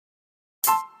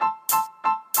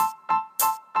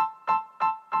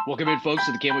Welcome in, folks,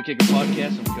 to the Can We Kick It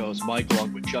podcast. I'm your host, Mike,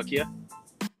 along with Chuck here.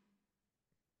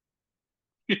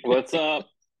 What's up?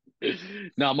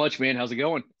 Not much, man. How's it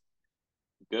going?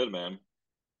 Good, man.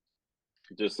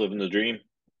 Just living the dream.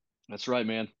 That's right,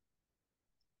 man.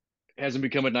 It hasn't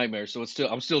become a nightmare, so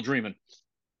I'm still dreaming.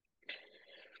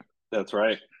 That's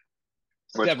right.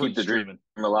 Let's keep Severance the dream dreaming.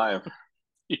 alive.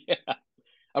 Yeah.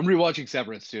 I'm rewatching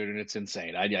Severance, dude, and it's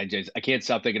insane. I can't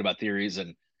stop thinking about theories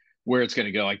and where it's going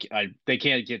to go. They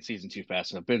can't get season 2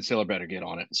 fast enough. Ben Stiller better get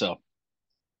on it. So,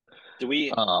 Do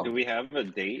we um, do we have a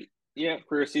date yet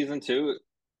for season two?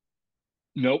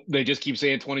 nope. They just keep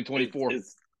saying It's 2024.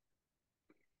 it's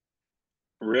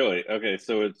really okay.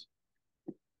 So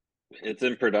it's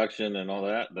in production and all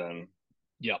that. Then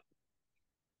Yep.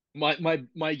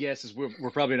 My guess is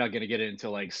we're probably not going to get it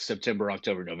until like September,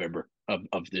 October, November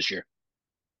of this year.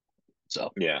 So,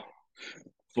 yeah,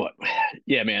 but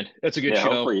yeah, man, that's a good yeah. show.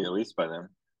 Hopefully, at least by then.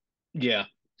 Yeah,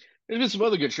 there's been some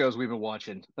other good shows we've been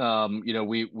watching.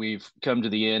 We've come to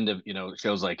the end of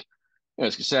shows like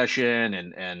Succession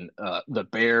and The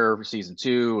Bear season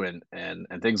 2 and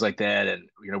things like that. And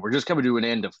we're just coming to an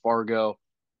end of Fargo,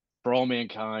 For All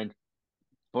Mankind,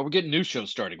 but we're getting new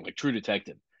shows starting like True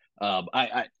Detective.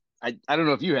 I don't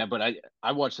know if you have, but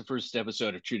I watched the first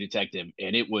episode of True Detective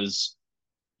and it was,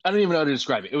 I don't even know how to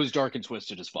describe it. It was dark and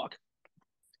twisted as fuck.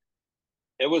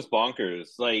 It was bonkers.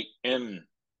 And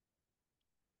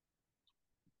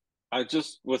I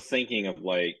just was thinking of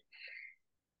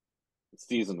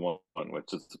season one,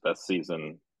 which is the best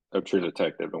season of True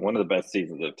Detective and one of the best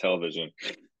seasons of television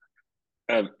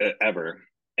ever.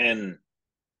 And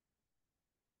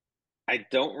I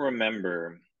don't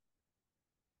remember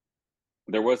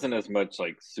there wasn't as much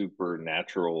like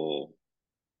supernatural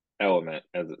element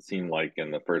as it seemed like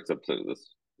in the first episode of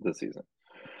this season.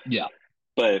 Yeah,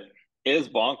 But it is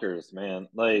bonkers, man.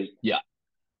 yeah.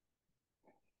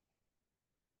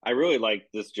 I really like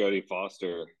this Jodie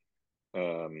Foster.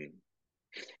 Um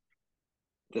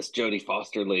this Jodie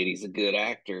Foster lady's a good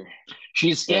actor.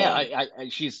 She's yeah,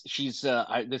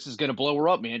 Um this is gonna blow her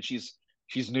up, man. She's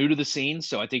new to the scene,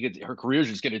 so I think her career is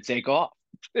just gonna take off.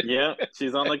 yeah,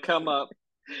 she's on the come up.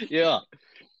 Yeah,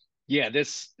 yeah.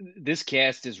 This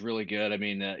cast is really good. I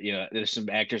mean, there's some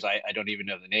actors I don't even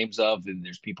know the names of, and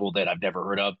there's people that I've never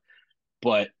heard of.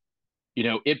 But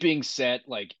it being set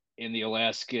like in the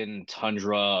Alaskan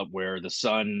tundra where the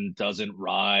sun doesn't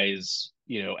rise,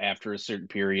 after a certain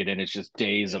period, and it's just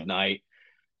days Yeah. of night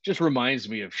just reminds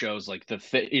me of shows like the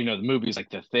movies like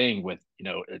The Thing with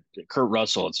Kurt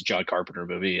Russell. It's a John Carpenter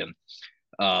movie, and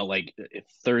like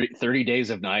 30 Days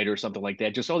of Night or something like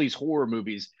that. Just all these horror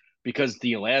movies because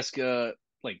the Alaska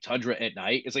like tundra at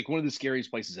night is like one of the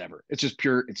scariest places ever. It's just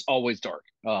pure. It's always dark.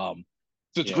 So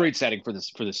it's a Yeah. great setting for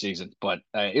this season, but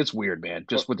it's weird, man.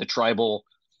 Well, Just with the tribal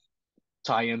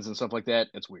tie-ins and stuff like that,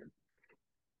 it's weird.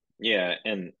 yeah,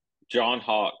 and John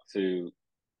Hawkes, who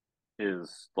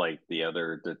is like the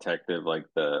other detective, like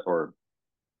the or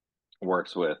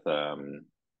works with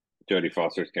Jodie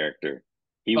Foster's character.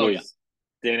 He Oh yeah. was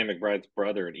Danny McBride's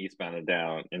brother in Eastbound and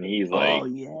Down, and he's Oh like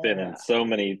been in yeah. so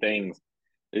many things.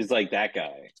 He's like that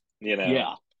guy, you know.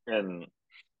 Yeah. And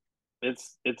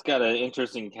it's got an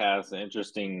interesting cast, an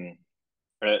interesting.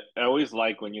 I always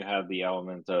like when you have the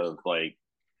element of like,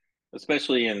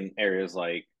 especially in areas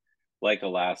like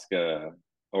Alaska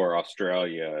or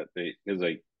Australia. Because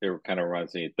like they were kind of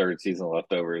runs the third season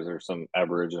leftovers or some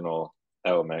Aboriginal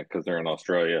element because they're in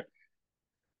Australia.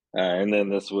 And then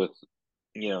this with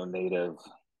native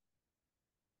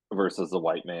versus the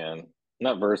white man,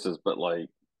 not versus, but like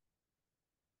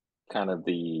kind of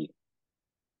the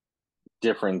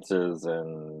differences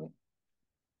and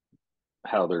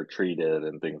how they're treated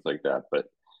and things like that. But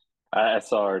I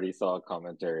already saw a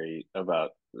commentary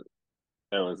about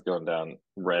I was going down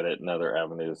Reddit and other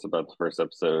avenues about the first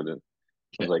episode, and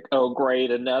I was like, "Oh, great,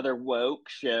 another woke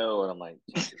show," and I'm like,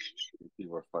 "You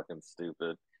were fucking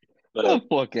stupid." Get But the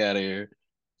fuck out of here.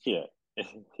 yeah,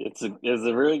 it's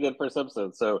a really good first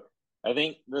episode. So I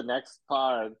think the next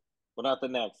pod, well, not the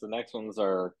next. The next one's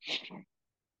our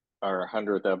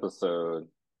 100th episode.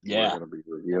 We're Yeah. going to be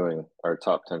reviewing our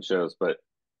top 10 shows, but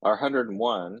our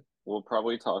 101, we'll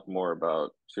probably talk more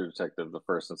about True Detective, the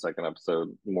first and second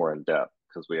episode, more in depth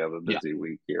because we have a Yeah. busy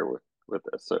week here with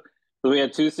this. So we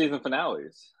had two season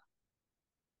finales.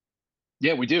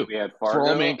 Yeah, we do. We had For All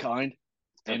Fargo Mankind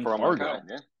and and For All Fargo. Mankind.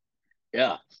 Yeah.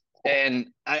 Yeah.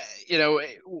 And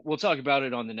we'll talk about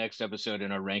it on the next episode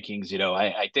in our rankings.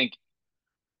 I think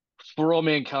For All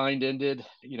Mankind ended,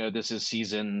 this is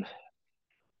season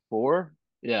 4.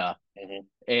 Yeah.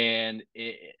 Mm-hmm. And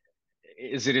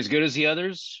is it as good as the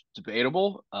others?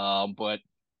 Debatable. But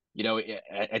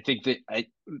I think that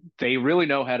they really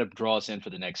know how to draw us in for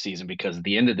the next season because at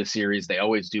the end of the series they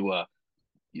always do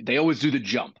the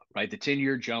jump, right? The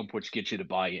 10-year jump, which gets you to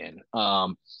buy in.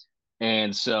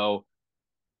 And so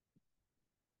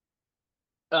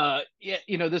yeah,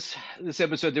 this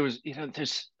episode there was,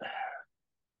 there's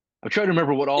I'm trying to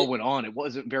remember what all went on. It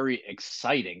wasn't very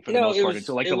exciting for the No, most it part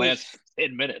until was like it the last was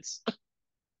 10 minutes.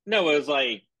 no, it was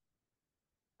like,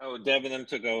 oh, Dev and them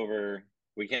took over.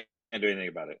 We can't do anything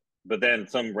about it. But then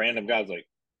some random guy's like,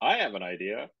 I have an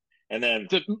idea. And then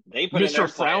The they put in Mr. their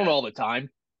Frown plan. all the time.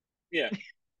 Yeah,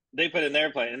 they put in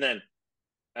their plan. And then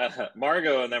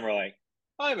Margot and them were like,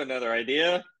 I have another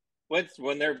idea. What's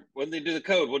when they do the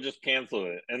code, we'll just cancel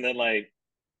it. And then like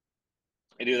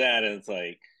they do that and it's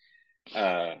like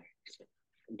uh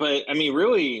but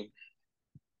really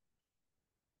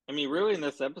in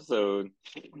this episode,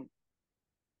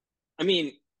 I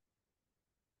mean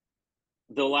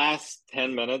the last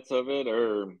 10 minutes of it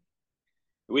or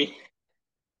we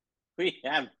we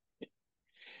have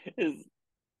is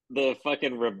the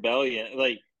fucking rebellion.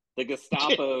 Like the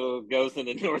Gestapo goes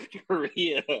into North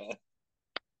Korea.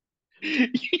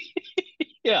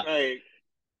 Yeah. Like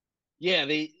Yeah,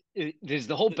 there's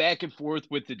the whole back and forth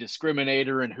with the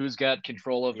discriminator and who's got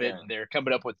control of it, yeah. and they're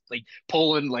coming up with like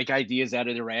pulling like ideas out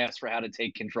of their ass for how to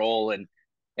take control, and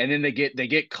then they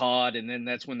get caught, and then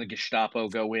that's when the Gestapo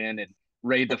go in and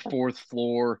raid the fourth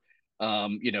floor,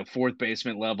 fourth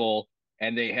basement level,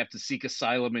 and they have to seek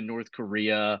asylum in North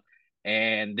Korea.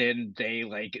 And then they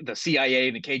like the CIA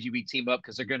and the KGB team up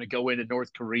because they're going to go into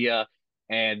North Korea,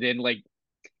 and then like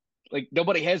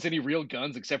nobody has any real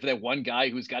guns except for that one guy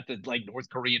who's got the like North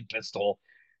Korean pistol.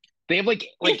 They have like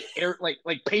air like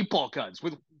paintball guns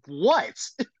with what?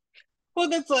 Well,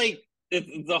 that's like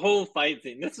it's the whole fight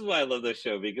scene. This is why I love this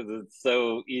show because it's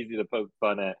so easy to poke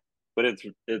fun at, but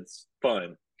it's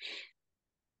fun.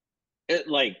 It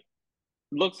like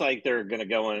looks like they're gonna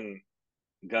go in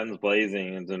guns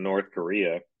blazing into North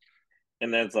Korea,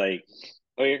 and then it's like,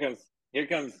 oh, here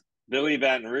comes Billy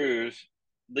Baton Rouge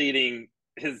leading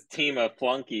his team of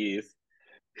flunkies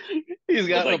He's with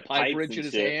got a like pipe pipes wrench in and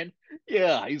his shit. hand.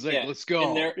 Yeah, he's like, Yeah, let's and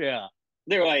go. they're Yeah,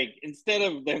 they're like instead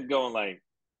of them going like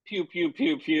pew pew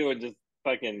pew pew and just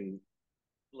fucking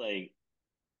like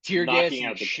tear knocking gassing the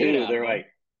out the shit coup, out of they're him. like,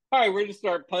 all right, we're gonna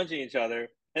start punching each other,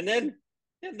 and then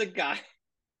the guy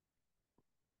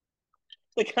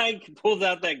pulls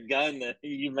out that gun that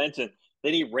you mentioned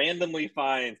that he randomly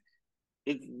finds.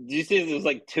 Do you see this? It was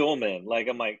like Tillman. Like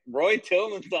I'm like Roy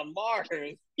Tillman's on Mars.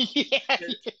 Yeah,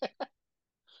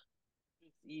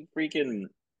 He freaking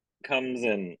comes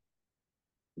and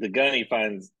the gun he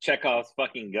finds, Chekhov's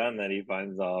fucking gun that he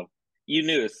finds off. You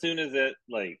knew as soon as it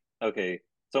like, okay,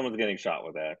 someone's getting shot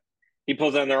with that. He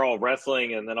pulls out and they're all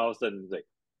wrestling, and then all of a sudden he's like,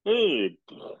 hey.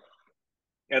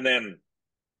 And then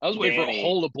I was waiting for a Danny.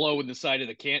 hole to blow in the side of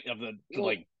the can of the Well,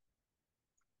 like.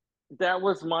 that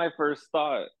was my first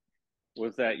thought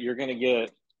was that you're gonna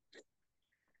get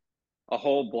a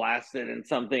hole blasted and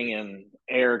something and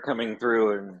air coming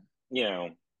through and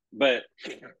but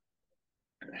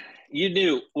you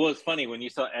knew well it's funny when you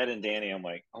saw Ed and Danny, I'm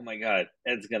like, oh my god,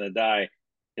 Ed's gonna die.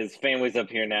 His family's up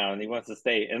here now and he wants to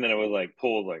stay. And then it was like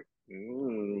pulled like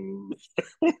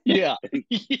Yeah,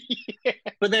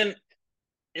 but then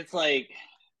it's like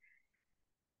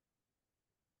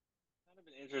kind of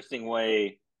an interesting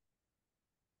way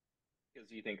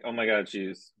because you think, oh my god,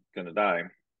 she's gonna die.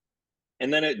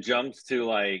 And then it jumps to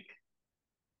like,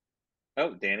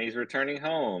 oh, Danny's returning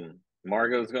home.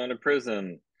 Margot's going to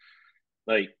prison.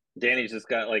 Like Danny's just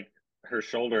got like her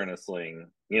shoulder in a sling,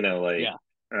 like yeah,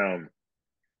 um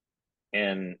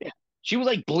and yeah. She was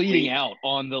like bleeding we out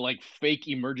on the like fake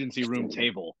emergency room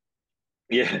table.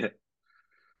 yeah.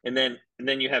 And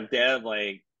then you have Dev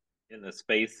like in the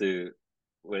spacesuit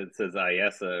with it says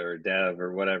Iesa or Dev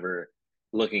or whatever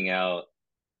looking out,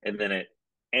 and then it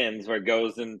ends where it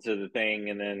goes into the thing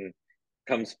and then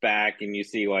comes back and you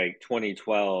see like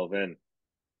 2012 and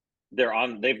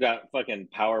they've got fucking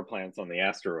power plants on the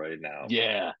asteroid now.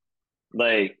 Yeah,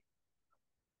 Like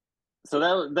so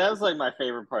that was like my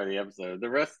favorite part of the episode. The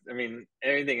rest, I mean,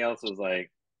 everything else was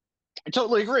like I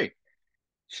totally agree. The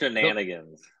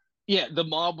shenanigans. Yeah, the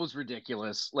mob was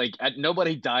ridiculous. Like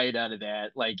nobody died out of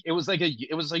that. Like it was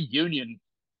a union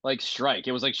like strike.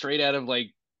 It was like straight out of like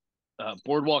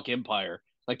Boardwalk Empire,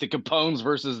 like the Capones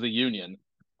versus the Union,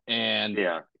 and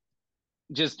Yeah.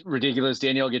 just ridiculous.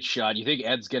 Danielle gets shot. You think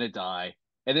Ed's gonna die,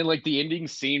 and then like the ending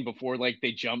scene before like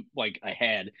they jump like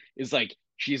ahead is like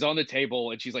she's on the table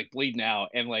and she's like bleeding out,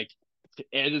 and like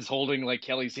Ed is holding like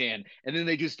Kelly's hand, and then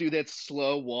they just do that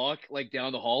slow walk like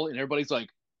down the hall, and everybody's like,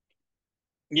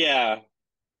 Yeah.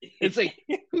 It's like,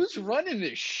 who's running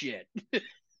this shit?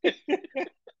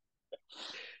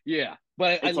 Yeah,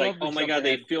 but I It's like, love the oh my jump god,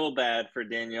 they ahead. feel bad for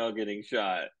Danielle getting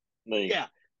shot. Like, Yeah,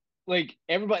 like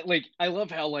everybody, like I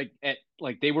love how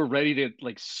they were ready to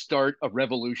like start a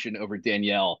revolution over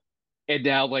Danielle, and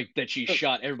now like that she's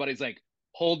shot, everybody's like,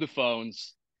 hold the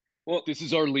phones. well, This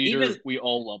is our even leader. We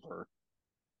all love her.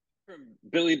 from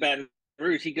Billy Baton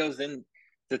Rouge, he goes in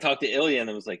to talk to Ilya and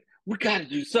it was like, we got to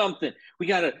do something. We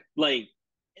got to like,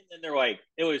 and then they're like,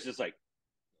 it was just like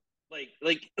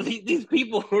these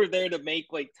people who are there to make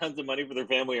like tons of money for their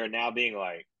family are now being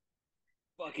like,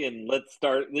 fucking, let's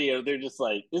start. You know, they're just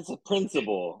like, it's a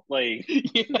principle. Like,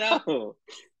 Yeah, no,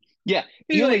 yeah.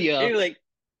 you're Ilya like,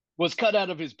 was cut out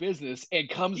of his business and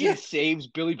comes yeah, and saves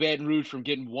Billy Baton Rouge from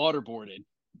getting waterboarded.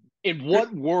 In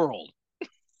what world?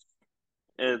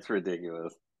 it's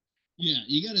ridiculous. Yeah,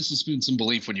 you got to suspend some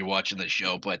belief when you're watching the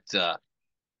show, but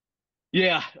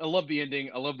yeah, I love the ending.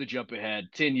 I love the jump ahead.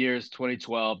 10 years,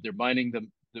 2012. They're mining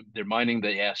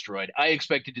the asteroid. I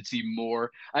expected to see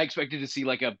more. I expected to see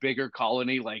like a bigger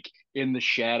colony, like in the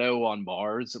shadow on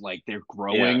Mars, like they're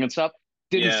growing Yeah, and stuff.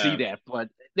 Didn't see yeah, that,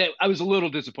 but I was a little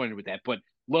disappointed with that. But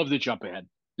love the jump ahead.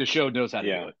 The show knows how to do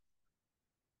yeah, it.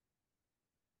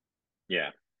 yeah,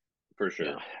 for Yeah.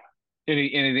 sure.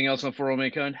 Anything else on For All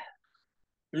Mankind?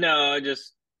 No,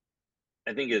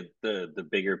 I think the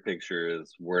bigger picture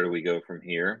is where do we go from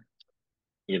here?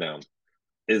 You know,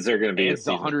 is there going to be a Ed's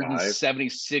season 5?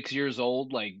 176 years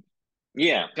old, like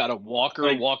Yeah, got a walker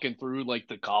like walking through like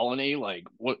the colony. Like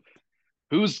what?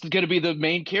 Who's going to be the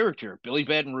main character? Billy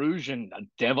Baton Rouge and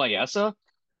Dev Ayesa?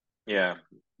 yeah,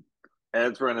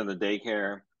 Ed's running the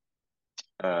daycare.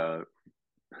 Uh,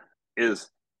 is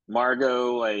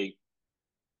Margot like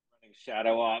running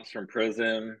shadow ops from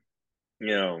prison? You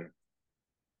know,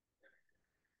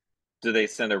 do they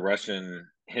send a Russian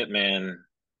hitman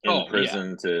in Oh yeah,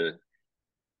 prison to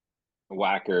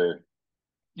whack her?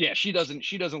 yeah. She doesn't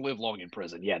live long in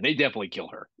prison. Yeah, they definitely kill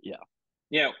her. Yeah.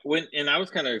 Yeah, when and I was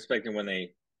kind of expecting when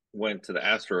they went to the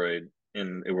asteroid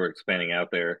and they were expanding out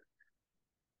there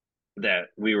that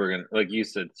we were gonna, like you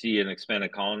said, see an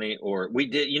expanded colony, or we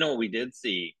did. You know what we did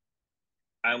see?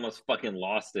 I almost fucking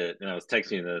lost it, and I was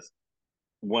texting you this.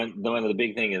 One of the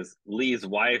big thing is Lee's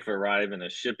wife arrived in a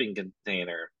shipping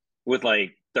container with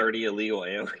like 30 illegal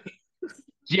aliens.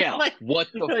 Yeah. like, What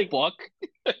the like, fuck?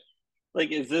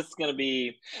 like, is this gonna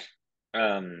be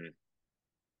um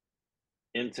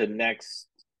into next?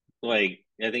 Like,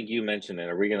 I think you mentioned it.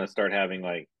 Are we gonna start having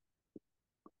like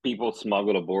people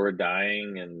smuggled aboard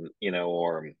dying, and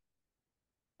or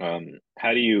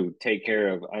how do you take care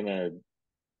of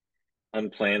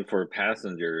unplanned for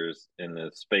passengers in the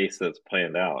space that's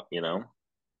planned out?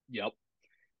 Yep.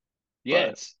 Yeah, But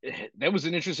it's that was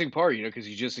an interesting part, because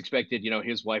you just expected,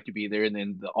 his wife to be there, and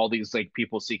then all these like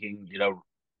people seeking,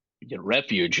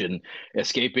 refuge and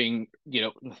escaping,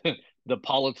 the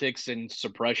politics and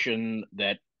suppression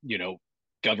that,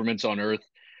 governments on Earth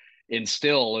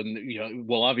instill, and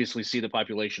we'll obviously see the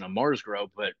population on Mars grow,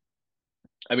 but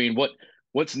I mean,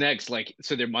 what's next? Like,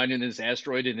 so they're mining this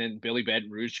asteroid, and then Billy Baton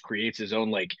Rouge creates his own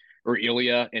like, or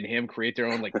Ilya and him create their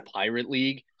own like pirate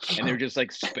league, and they're just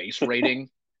like space raiding.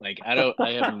 Like,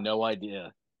 I have no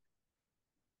idea,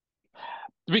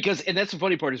 because, and that's the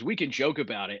funny part is we can joke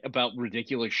about it, about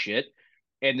ridiculous shit,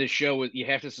 and the show you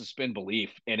have to suspend belief,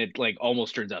 and it like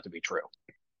almost turns out to be true.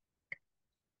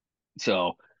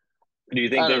 So do you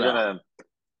think I don't they're know.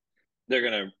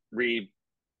 gonna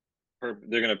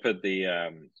they're gonna put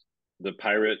the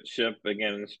pirate ship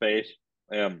again in space?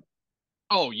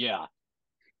 Oh yeah,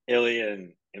 Ilya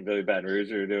and Billy Baton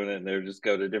Rouge are doing it, and they'll just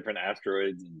go to different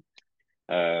asteroids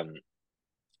and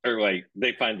or like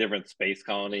they find different space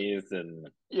colonies and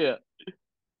yeah,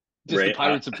 just the Ray.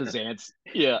 Pirates of Penzance.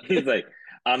 Yeah. He's like,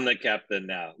 I'm the captain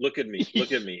now. Look at me.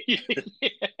 Look at me.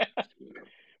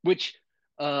 Which,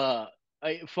 uh,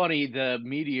 funny, the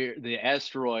meteor, the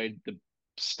asteroid, the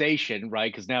station,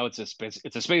 right? Because now it's a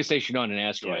space station on an Yeah.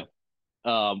 asteroid.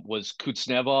 Was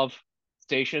Kuznetsov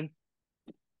station.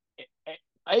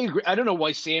 I agree. I don't know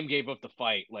why Sam gave up the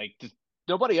fight. Like, does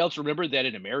nobody else remember that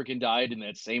an American died in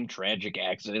that same tragic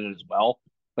accident as well?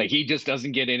 Like, he just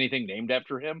doesn't get anything named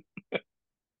after him.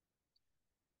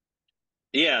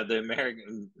 Yeah, the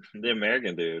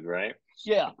American dude, right?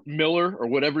 Yeah, Miller or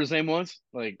whatever his name was.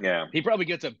 Like, Yeah. he probably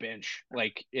gets a bench,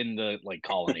 like in the like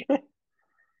colony.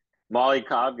 Molly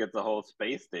Cobb gets a whole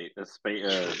space state, a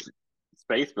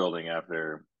space building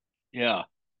after. Yeah.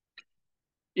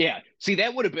 Yeah. See,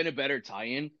 that would have been a better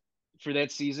tie-in for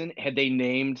that season had they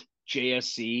named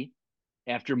JSC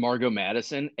after Margot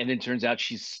Madison, and then turns out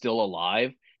she's still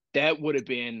alive. That would have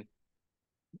been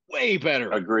way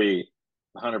better. Agree.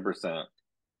 100%.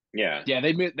 Yeah, Yeah,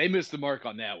 they missed the mark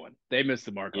on that one. They missed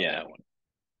the mark on yeah. that one.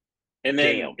 And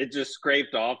then Damn. it just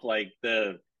scraped off like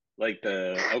the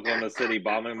Oklahoma City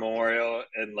bombing memorial,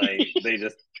 and like they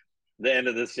just the end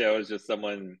of the show is just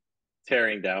someone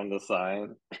tearing down the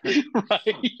sign.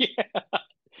 Right? Yeah.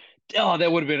 Oh,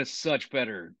 that would have been a such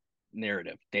better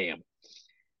narrative. Damn.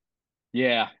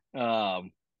 Yeah.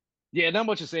 Yeah, not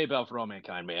much to say about For All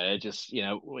Mankind, man. It just,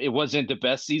 it wasn't the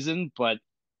best season, but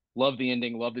love the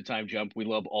ending, love the time jump. We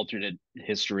love alternate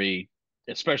history,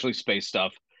 especially space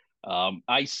stuff.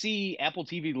 I see Apple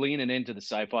TV leaning into the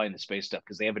sci-fi and the space stuff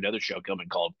because they have another show coming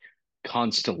called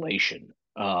Constellation,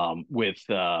 with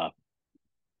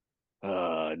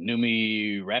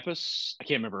Numi Rapis. I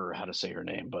can't remember how to say her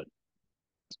name, but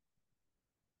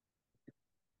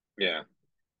Yeah,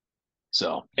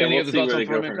 so yeah. any We'll other see thoughts where on they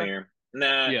For All go from Mankind? here.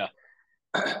 Nah, Yeah,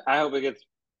 I hope it gets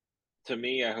to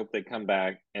me. I hope they come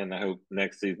back, and I hope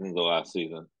next season's the last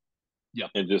season. yep.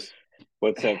 And just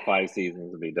let's have 5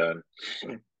 seasons to be done.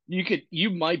 You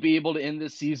might be able to end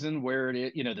this season where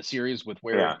it is, the series with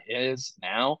where it Yeah, is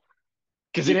now,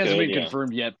 because it you hasn't could. been Yeah,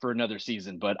 confirmed yet for another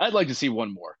season. But I'd like to see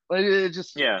one more.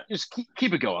 Just yeah. just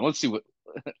keep it going. Let's see Give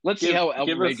how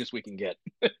give us outrageous we can get.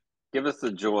 give us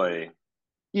the joy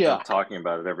Yeah, of talking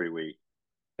about it every week.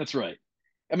 that's right.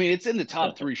 I mean, it's in the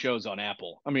top three shows on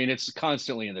Apple. I mean, it's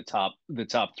constantly in the top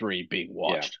three being Yeah,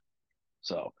 watched.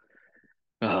 So,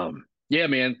 yeah,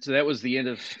 man. So that was the end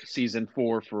of season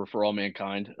 4 for All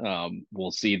Mankind.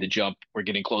 We'll see the jump. We're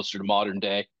getting closer to modern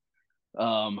day,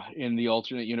 in the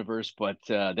alternate universe, but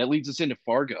that leads us into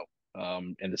Fargo,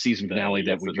 and the season finale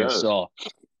that yes, we it just does. saw,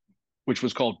 which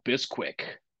was called Bisquick.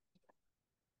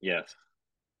 Yes,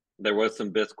 there was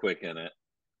some Bisquick in it.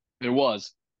 There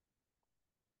was.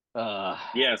 Uh,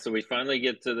 Yeah, so we finally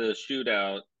get to the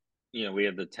shootout. We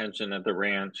had the tension at the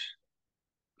ranch.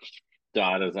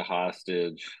 Dot as a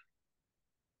hostage.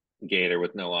 Gator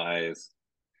with no eyes.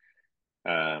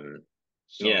 Um,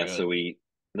 so yeah, good. so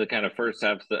the kind of first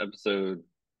half of the episode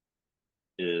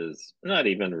is not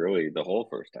even really the whole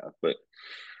first half, but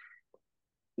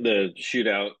the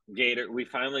shootout. Gator, we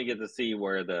finally get to see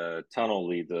where the tunnel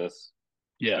leads us.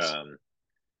 Yes. Um,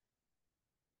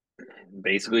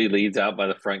 basically leads out by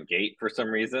the front gate for some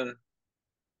reason. Um,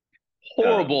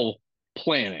 Horrible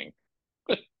planning.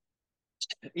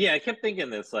 yeah, I kept thinking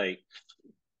this like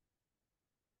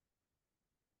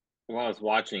while I was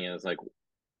watching it, it's like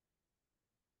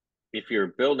if you're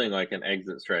building like an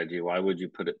exit strategy, why would you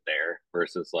put it there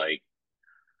versus like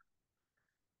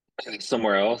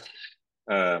somewhere else?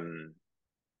 Um,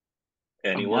 A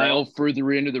anywhere mile else?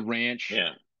 further into the ranch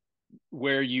Yeah,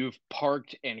 where you've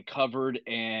parked and covered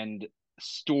and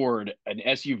stored an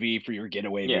SUV for your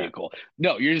getaway yeah. vehicle.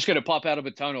 No, you're just going to pop out of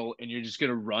a tunnel and you're just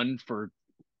going to run for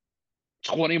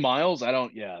 20 miles.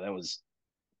 Yeah, that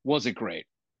wasn't great.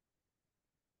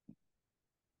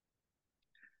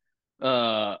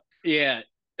 Yeah,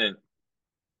 And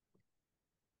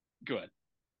good.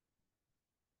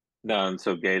 no, and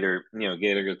so Gator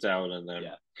gets out, and then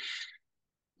Yeah.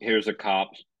 here's a cop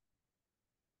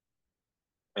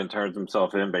and turns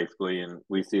himself in basically, and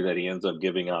we see that he ends up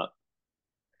giving up.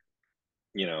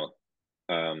 You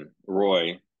know,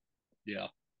 Roy, Yeah.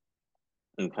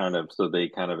 and kind of so they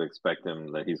kind of expect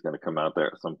him that he's going to come out there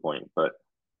at some point, but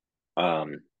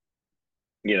um,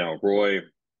 Roy.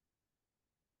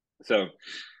 So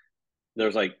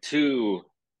there's like two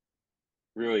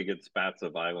really good spats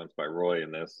of violence by Roy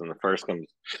in this, and the first comes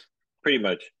pretty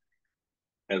much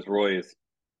as Roy is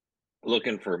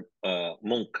looking for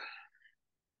Monk.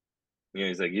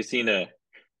 He's like, "You seen a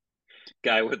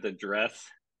guy with a dress,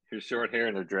 his short hair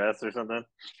and a dress or something?"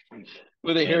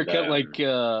 With a And haircut like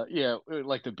yeah,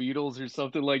 like the Beatles or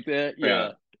something like that. yeah,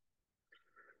 Yeah.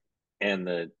 and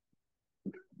the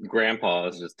grandpa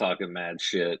is just talking mad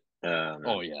shit.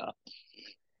 Oh yeah.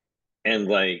 And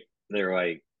like they're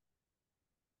like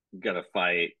gonna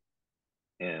fight,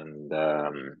 and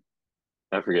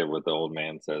I forget what the old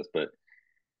man says, but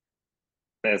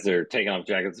as they're taking off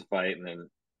jackets to fight, and then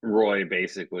Roy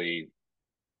basically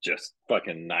just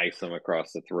fucking knifes him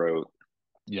across the throat,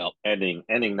 Yep.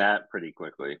 ending that pretty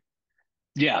quickly.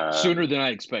 Yeah, sooner Um, than I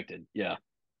expected. Yeah.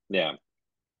 yeah,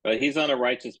 but he's on a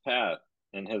righteous path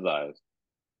in his eyes.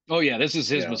 Oh yeah, this is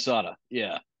his Yeah, Masada.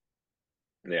 Yeah.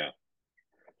 yeah.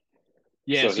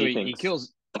 Yeah, So so he he thinks,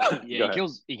 kills yeah, go ahead.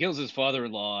 he kills his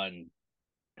father-in-law, and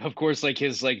of course like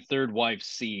his like third wife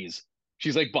sees.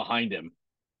 She's like behind him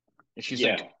and she's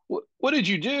like, Yeah, What did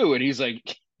you do?" And he's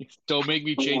like, "Don't make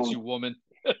me chase you, woman."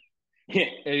 yeah,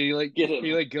 And he like get he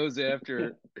him. like goes after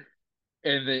her,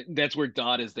 and that's where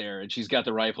Dot is there, and she's got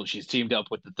the rifle. She's teamed up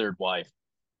with the third wife,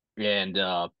 and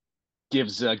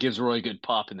gives Roy a good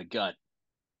pop in the gut.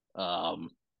 Um,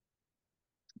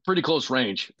 Pretty close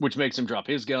range, which makes him drop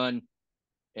his gun,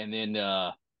 and then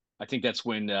I think that's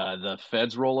when the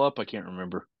feds roll up. I can't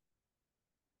remember.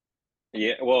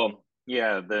 Yeah, well,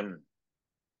 yeah, then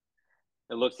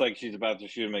it looks like she's about to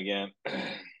shoot him again.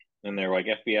 And they're like,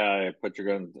 FBI, put your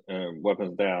guns,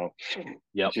 weapons down. And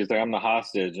Yep. she's like, I'm the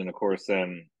hostage. And of course,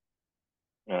 then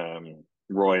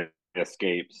Roy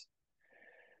escapes.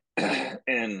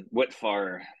 And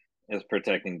Whitfire is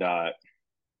protecting Dot.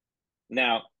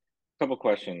 Now, a couple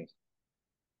questions.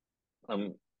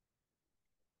 Um,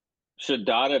 should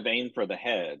Dot have aimed for the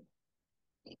head?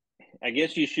 I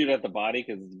guess you shoot at the body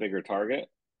because it's a bigger target.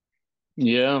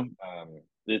 Yeah.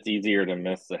 It's easier to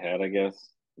miss the head, I guess.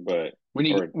 But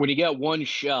or When you got one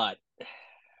shot,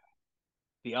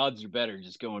 the odds are better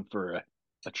just going for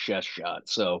a chest shot.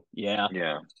 So yeah,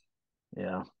 yeah,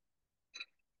 yeah,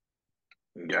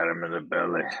 got him in the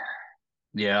belly.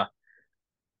 yeah,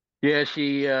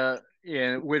 yeah.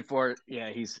 Yeah, went for it.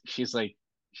 Yeah, she's like,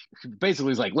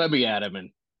 basically, he's like, let me at him, and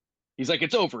he's like,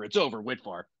 it's over,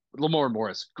 Whitfire. Lamar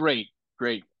Morris, great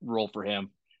role for him.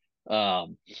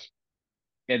 Um,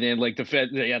 and then like the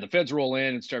feds roll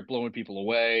in and start blowing people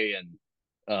away, and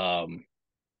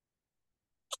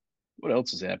what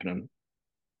else is happening?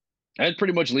 That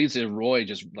pretty much leads to Roy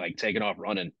just like taking off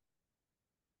running.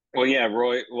 Well, yeah,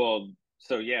 Roy. Well,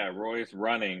 so yeah, Roy's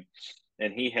running,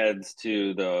 and he heads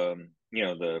to the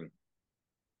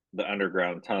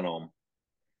underground tunnel,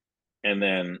 and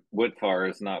then Whitfire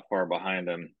is not far behind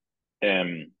him,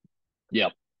 and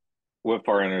Yep.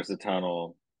 Whitfire enters the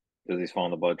tunnel because he's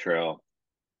following the blood trail,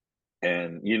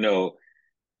 and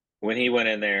when he went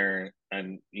in there,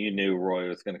 and you knew Roy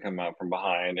was going to come out from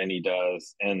behind, and he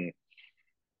does, and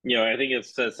I think it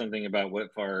says something about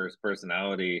Whitfire's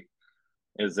personality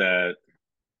is that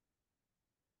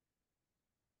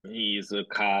he's a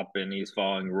cop and he's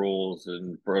following rules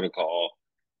and protocol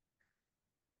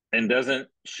and doesn't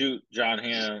shoot John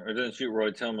Hamm or doesn't shoot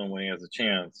Roy Tillman when he has a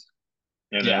chance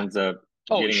and Yeah. ends up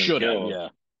Oh, it getting him should have. killed. Yeah.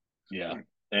 Yeah.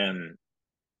 And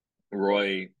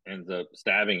Roy ends up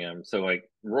stabbing him. So like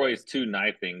Roy's two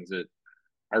knife things that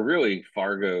are really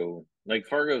Fargo. Like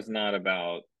Fargo's not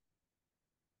about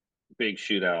big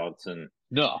shootouts and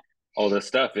No. all this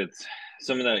stuff. It's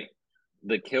some of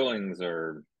the killings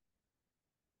are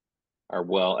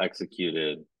well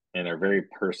executed and are very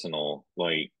personal,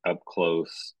 like up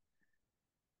close.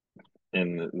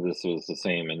 And this was the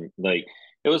same. And like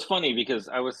it was funny because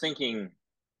I was thinking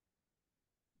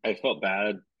I felt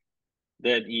bad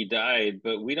that he died,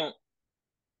 but we don't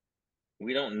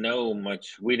know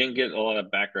much. We didn't get a lot of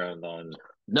background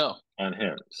No. on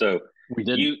him. So We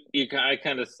didn't. I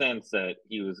kind of sense that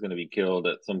he was going to be killed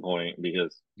at some point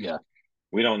because Yeah.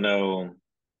 we don't know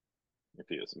if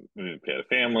he had a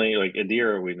family. Like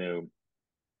Adira, we knew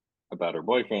about her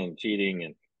boyfriend cheating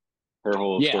and her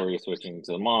whole Yeah. story switching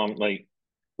to the mom. Like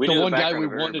we The knew the one guy we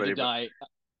background of wanted to everybody, but die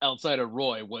outside of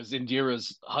Roy was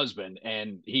Indira's husband,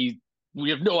 and we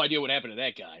have no idea what happened to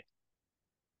that guy.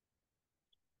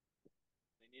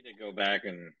 they need to go back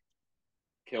and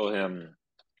kill him.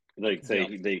 Like Yep.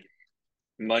 say they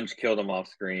Munch killed him off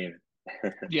screen.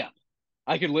 Yeah.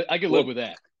 I could live Well, with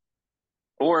that.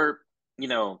 or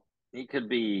he could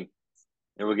be.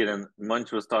 And we'll get in.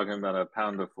 Munch was talking about a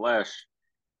pound of flesh.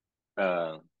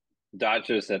 Uh,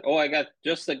 Dacho said, "Oh, I got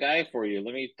just the guy for you.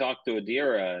 Let me talk to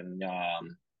Adira, and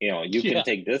you can Yeah.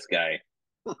 take this guy."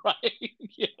 Right.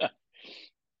 Yeah.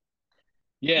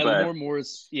 Yeah, But Lamar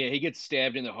Morris, yeah, he gets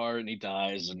stabbed in the heart and he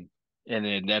dies, and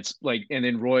then that's like, and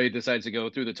then Roy decides to go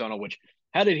through the tunnel, which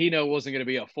how did he know it wasn't going to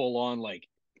be a full on like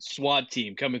SWAT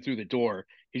team coming through the door?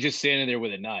 He's just standing there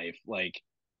with a knife, like,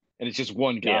 and it's just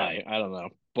one yeah, guy. I don't know,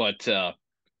 but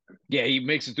yeah, he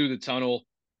makes it through the tunnel,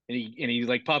 and he's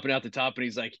like popping out the top, and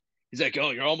he's like, oh,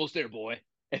 you're almost there, boy.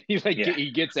 And yeah.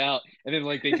 he gets out, and then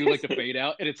like they do like the fade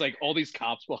out, and it's like all these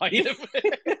cops behind him.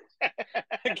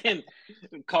 Again,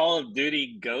 Call of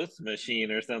Duty Ghost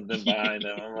Machine or something behind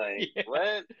him. I'm like, Yeah.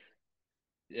 what?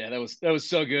 Yeah, that was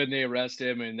so good. And they arrest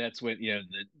him, and that's when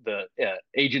the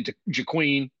agent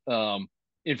Jaqueen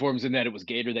informs him that it was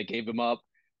Gator that gave him up.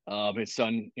 His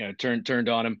son, turned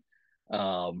on him,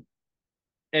 um,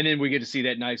 and then we get to see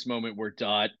that nice moment where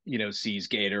Dot, sees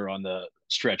Gator on the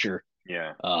stretcher,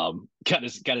 Yeah, got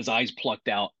his eyes plucked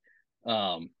out,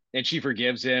 and she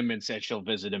forgives him and said she'll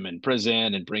visit him in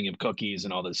prison and bring him cookies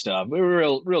and all this stuff. A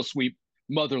real sweet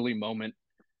motherly moment.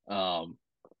 Um,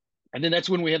 and then that's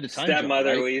when we have the time jump, right?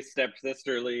 stepmotherly,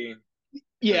 stepsisterly,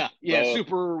 Yeah, both.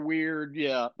 super weird.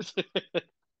 Yeah.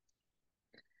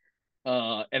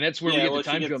 And that's where we Yeah, get the well,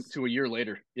 time jump to a year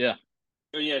later. Yeah.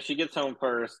 she gets home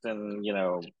first, and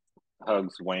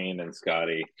hugs Wayne and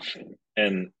Scotty,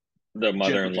 and the Jennifer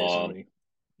mother-in-law, Jason Lee.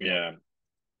 Yeah.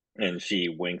 yeah, and she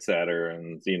winks at her,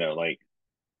 and like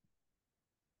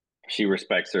she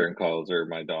respects her and calls her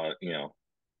my daughter,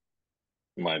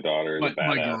 my daughter, the My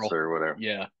badass girl. or whatever.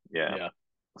 Yeah. Yeah. Yeah.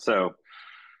 So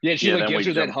Yeah, she yeah, like then gives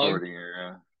we her that jump hug forward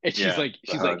here. and Yeah, the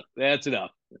she's hug. like, that's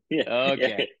enough. Yeah, yeah,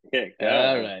 Okay. yeah.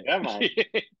 All Come on, right. come on.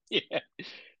 Yeah.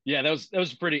 Yeah, that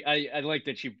was pretty I like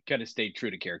that she kind of stayed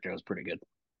true to character. That was pretty good.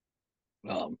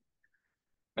 Um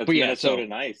It's but yeah, Minnesota so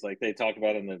nice, like they talk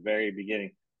about in the very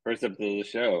beginning, first episode of the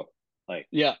show. Like,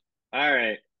 yeah. all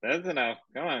right, that's enough.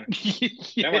 Come on,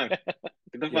 Yeah. get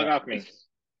the fuck Yeah. off me.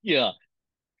 Yeah.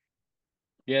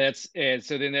 Yeah, that's and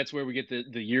so then that's where we get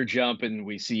the year jump and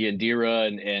we see Indira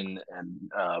and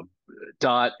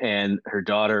Dot and her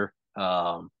daughter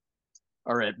are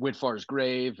at Whitfar's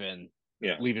grave and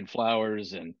Yeah, leaving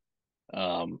flowers and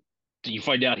um you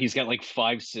find out he's got like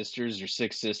five sisters or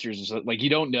six sisters or something. Like you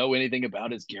don't know anything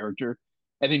about his character.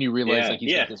 And then you realize yeah, like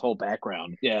he's got yeah. this whole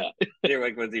background. Yeah. They're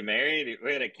like, was he married?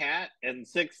 We had a cat and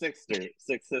six sisters.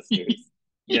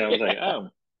 Yeah, I was like, Yeah.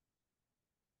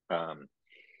 oh,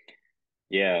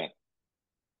 yeah.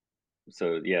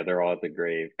 So yeah, they're all at the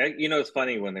grave. It's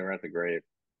funny when they were at the grave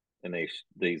and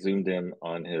they zoomed in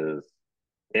on his.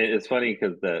 It's funny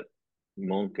because that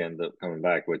monk ends up coming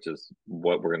back, which is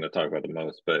what we're going to talk about the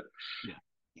most. But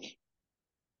Yeah.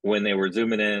 when they were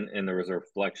zooming in and there was a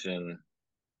reflection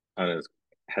on his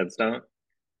headstone,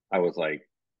 I was like,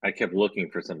 I kept looking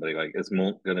for somebody like, is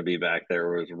Monk going to be back there?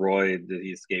 Or is Roy, did he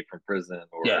escape from prison?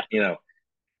 Yeah. Or,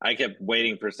 I kept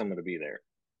waiting for someone to be there.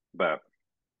 But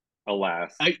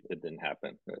alas, I it didn't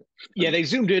happen. yeah, they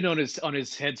zoomed in on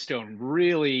his headstone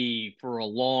really for a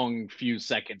long few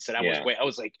seconds. And Yeah, I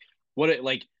was like, what it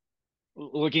like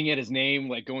looking at his name,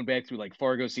 like going back through like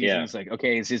Fargo yeah, seasons, like,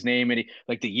 okay, is his name and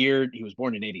like the year he was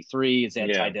born in 83? Is that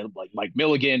yeah, tied to like Mike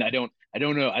Milligan? I don't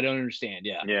know. I don't understand.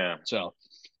 Yeah. yeah, So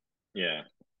yeah.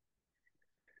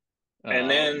 And um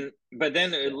then, but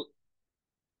then yeah.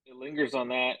 it lingers on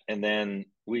that. And then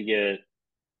we get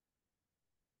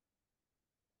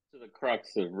to the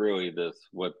crux of really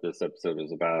what this episode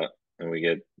is about. And we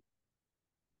get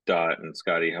Dot and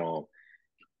Scotty home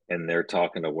and they're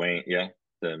talking to Wayne. Yeah,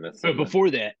 did I miss But something? before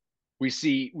that, we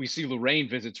see Lorraine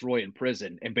visits Roy in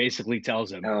prison and basically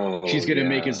tells him she's Oh, gonna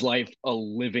make yeah. his life a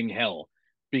living hell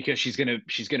because she's gonna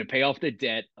pay off the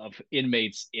debt of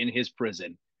inmates in his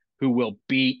prison who will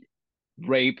beat,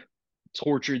 rape,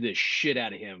 torture the shit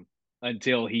out of him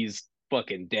until he's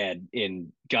fucking dead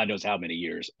in God knows how many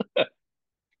years.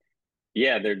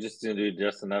 Yeah, they're just going to do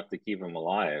just enough to keep him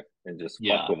alive and just fuck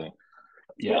Yeah, with him.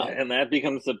 yeah. And that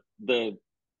becomes the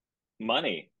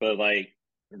money. But like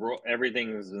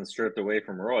everything's been stripped away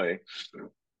from Roy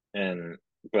and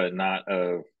but not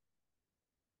of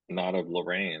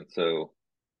Lorraine. So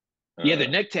Yeah, the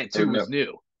uh neck or tattoo no, was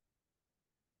new.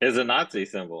 is a Nazi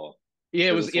symbol. Yeah,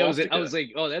 Is a it was I swastika. was like,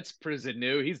 oh, that's prison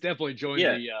new. He's definitely joined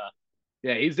Yeah. the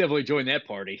yeah, he's definitely joined that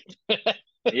party.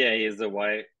 Yeah, he's a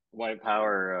white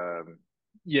power the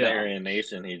Yeah. Aryan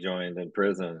nation he joined in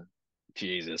prison.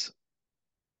 Jesus.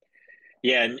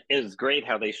 Yeah, and it's great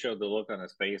how they showed the look on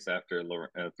his face after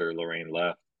Lorraine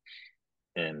left,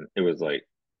 and it was like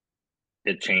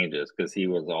it changes because he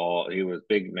was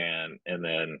big man, and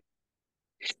then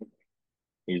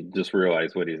he just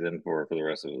realized what he's in for the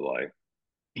rest of his life.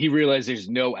 He realized there's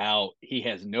no out. He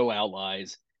has no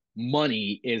allies.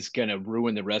 Money is gonna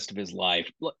ruin the rest of his life.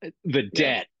 The Yeah,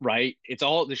 debt, right? It's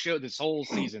all the show. This whole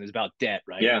season is about debt,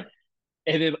 right? yeah.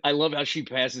 And then I love how she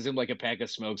passes him like a pack of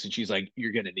smokes, and she's like,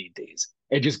 "You're gonna need these,"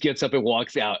 and just gets up and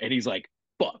walks out. And he's like,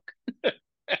 "Fuck."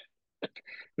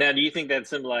 Now, do you think that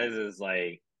symbolizes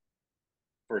like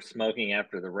for smoking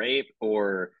after the rape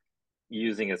or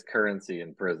using as currency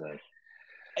in prison?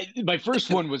 My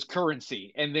first one was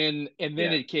currency, and then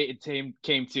Yeah,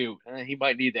 came to he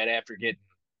might need that after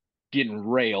getting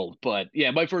railed. But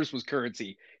yeah, my first was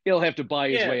currency. He'll have to buy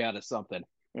his yeah, way out of something.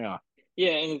 Yeah.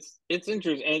 yeah. And it's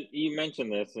interesting. And you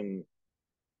mentioned this, and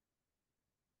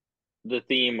the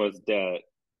theme was debt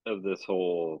of this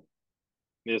whole.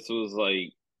 This was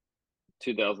like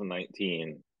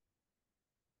 2019,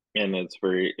 and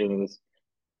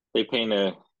they paint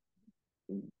a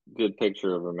good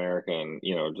picture of America, and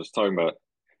just talking about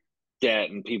debt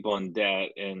and people in debt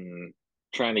and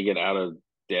trying to get out of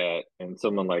debt, and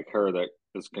someone like her that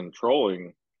is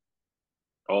controlling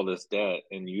all this debt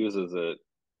and uses it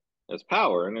as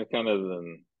power, and it's kind of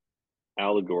an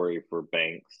allegory for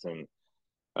banks and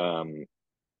um,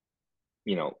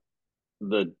 you know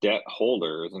the debt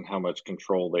holders and how much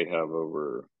control they have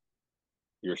over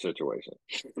your situation.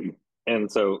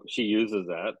 And so she uses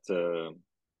that to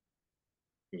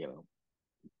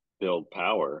build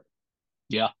power,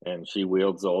 Yeah. and she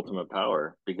wields the ultimate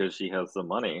power because she has the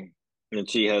money, and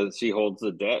she holds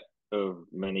the debt of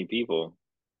many people.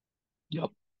 Yep.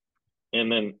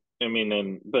 And then, I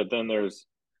mean, but then there's,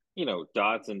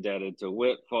 Dot's indebted to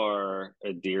Whitfar,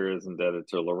 Adira is indebted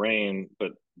to Lorraine,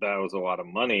 but that was a lot of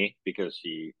money because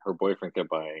her boyfriend kept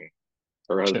buying,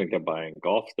 her Chip. husband kept buying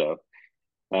golf stuff.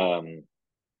 Um,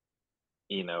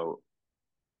 you know,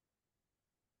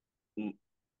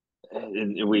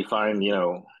 and we find,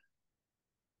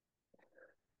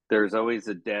 there's always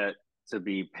a debt to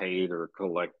be paid or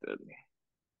collected,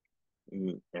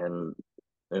 and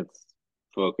it's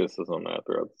focuses on that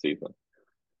throughout the season.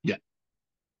 Yeah.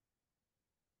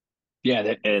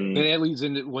 Yeah. And That leads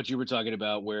into what you were talking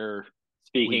about, where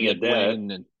we speaking of get debt,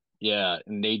 Wayne and yeah,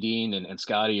 and Nadine and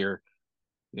Scotty are,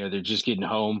 they're just getting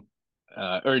home.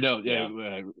 Or no,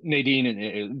 yeah. Nadine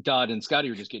and Dodd and Scotty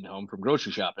are just getting home from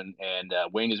grocery shopping, and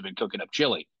Wayne has been cooking up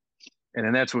chili. And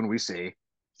then that's when we see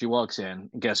she walks in,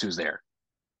 and guess who's there?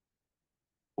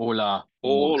 Hola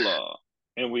Munch. Hola.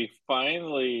 And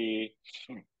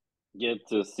get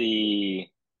to see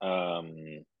um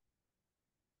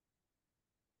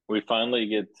we finally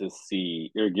get to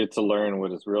see or get to learn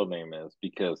what his real name is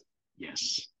because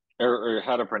Yes. or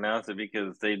how to pronounce it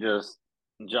because they just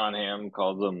John Hamm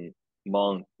calls him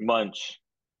Munch,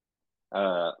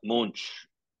 Munch,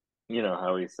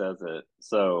 how he says it.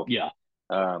 So Yeah.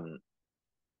 um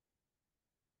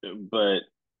but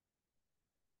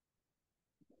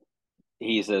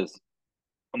he says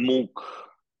Munk.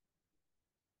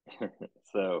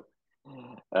 So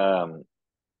um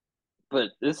but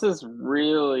this is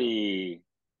really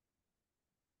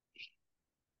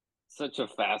such a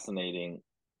fascinating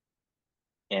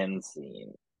end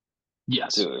scene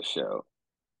Yes. to a show.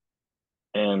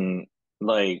 And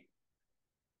like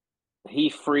he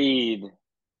freed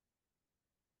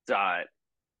Dot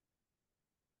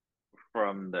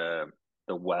from the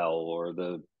well or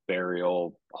the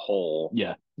burial hole,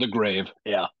 Yeah. The grave.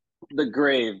 Yeah. the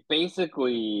grave,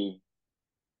 basically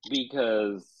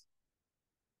because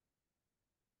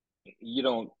you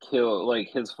don't kill. Like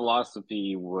his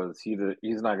philosophy was he's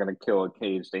not going to kill a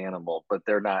caged animal, but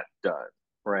they're not done,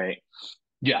 right?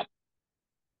 Yeah.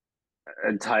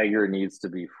 A tiger needs to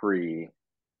be free,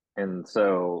 and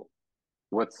so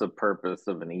what's the purpose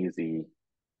of an easy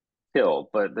kill?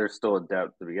 But there's still a debt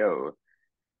to be owed.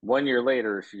 1 year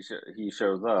later, he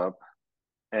shows up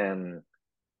and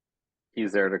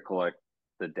he's there to collect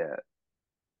the debt.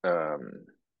 Um,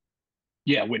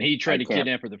 Yeah. When he I tried to can't.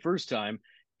 kidnap her the first time,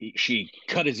 she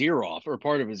cut his ear off or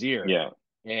part of his ear, Yeah,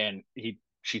 and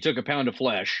she took a pound of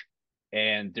flesh,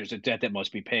 and there's a debt that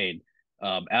must be paid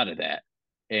out of that.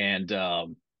 And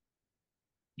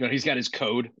he's got his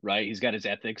code, right? He's got his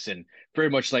ethics, and very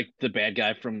much like the bad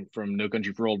guy from No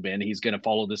Country for Old Men, he's going to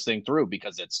follow this thing through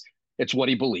because it's what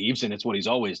he believes and it's what he's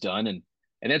always done, and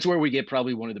that's where we get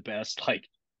probably one of the best, like,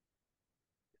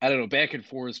 I don't know, back and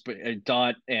forth, but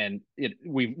Dot and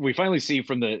we finally see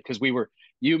from the, because we were,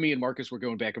 you, me, and Marcus were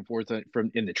going back and forth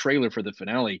from in the trailer for the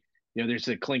finale. There's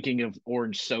the clinking of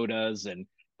orange sodas and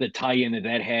the tie-in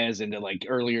that has into like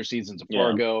earlier seasons of yeah,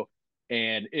 Fargo,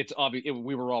 and it's obvious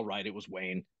we were all right. It was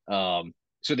Wayne.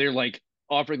 So they're like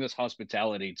offering this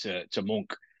hospitality to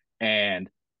Monk, and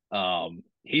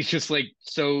he's just like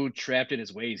so trapped in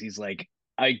his ways. He's like,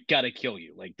 I gotta kill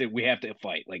you. Like we have to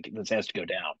fight. Like this has to go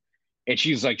down, and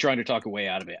she's like trying to talk her way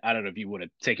out of it. I don't know if you would have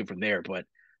taken from there, but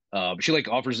she like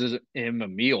offers him a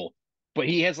meal, but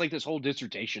he has like this whole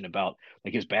dissertation about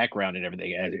like his background and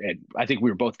everything, and I think we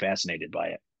were both fascinated by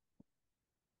it.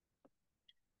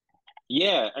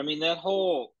 yeah. I mean that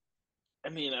whole. I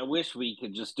mean, I wish we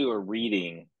could just do a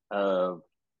reading of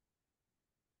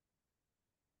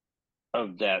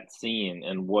that scene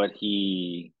and what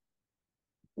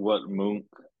Munk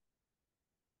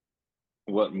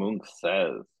what Munk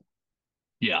says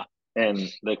Yeah, and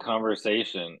the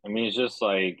conversation. I mean, it's just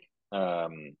like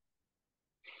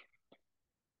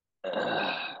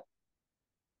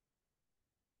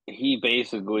he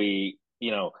basically,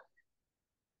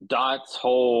 Dot's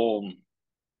whole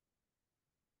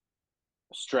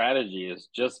strategy is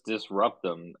just disrupt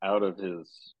them out of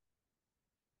his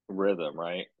rhythm,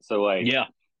 right? So, like, yeah,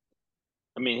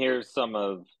 I mean, here's some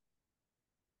of,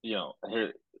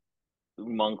 here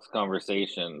Monk's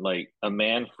conversation. Like, a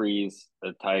man frees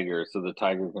a tiger so the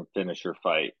tiger can finish her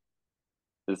fight.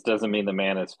 This doesn't mean the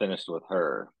man is finished with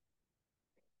her.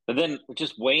 But then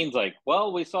just Wayne's like,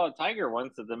 well, we saw a tiger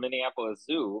once at the Minneapolis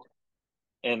Zoo,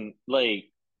 and like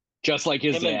just like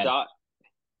his him and dad. Dot,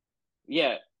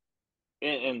 yeah,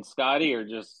 and Scotty are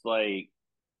just like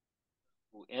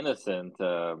innocent.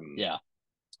 Yeah,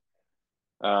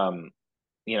 Um,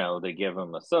 they give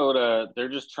him a soda. They're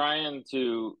just trying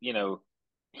to,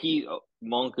 he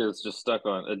Monk is just stuck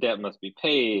on a debt must be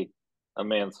paid. A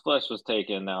man's flesh was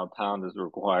taken. Now a pound is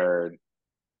required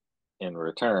in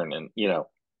return, and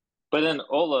But then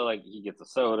Ola, like, he gets a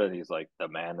soda, and he's like, the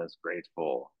man is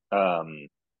grateful.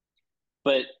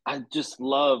 But I just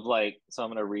love, like, so I'm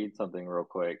gonna read something real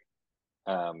quick.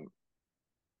 Um,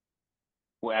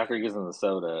 well, after he gives him the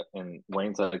soda, and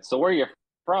Wayne's like, "So where are you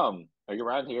from? Are you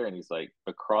around here?" And he's like,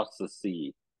 "Across the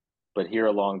sea, but here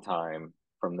a long time.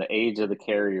 From the age of the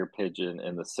carrier pigeon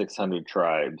and the 600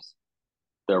 tribes,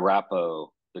 the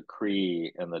Arapaho, the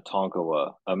Cree, and the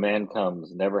Tonkawa. A man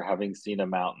comes, never having seen a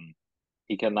mountain.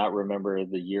 He cannot remember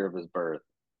the year of his birth.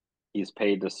 He's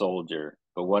paid to soldier,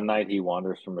 but one night he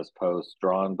wanders from his post,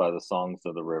 drawn by the songs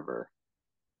of the river."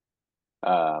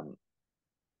 Um,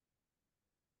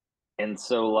 and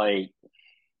so, like,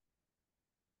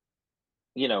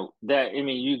 that, I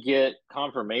mean, you get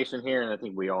confirmation here, and I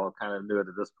think we all kind of knew it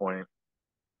at this point,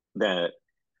 that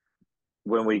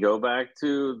when we go back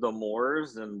to the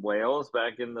Moors and Wales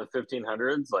back in the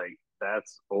 1500s, like,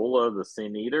 that's Ola the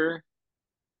Sin Eater.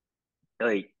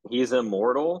 Like, he's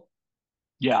immortal,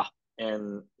 Yeah.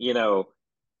 and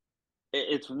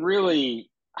it's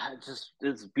really just,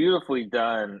 it's beautifully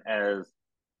done as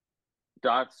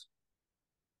Dot's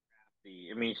crafty.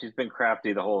 I mean, she's been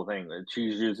crafty the whole thing.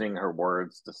 She's using her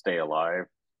words to stay alive.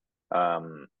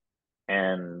 Um,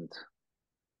 and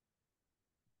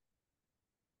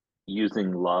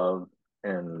using love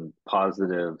and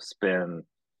positive spin,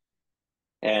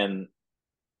 and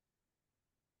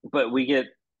but we get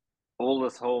all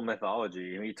this whole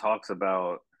mythology, and he talks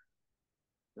about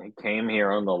he came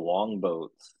here on the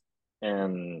longboats,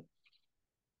 and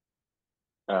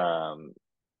um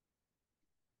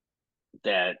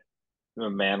that the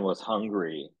man was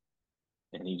hungry,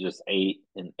 and he just ate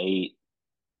and ate,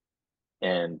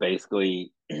 and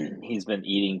basically he's been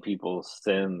eating people's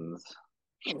sins.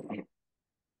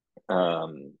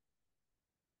 um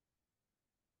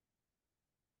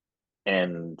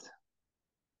and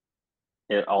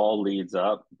it all leads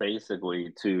up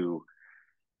basically to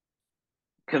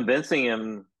convincing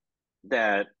him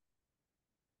that,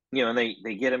 and they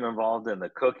get him involved in the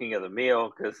cooking of the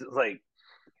meal, because it's like,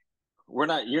 you're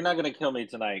not going to kill me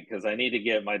tonight, because I need to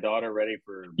get my daughter ready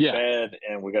for Yeah. bed,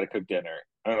 and we got to cook dinner.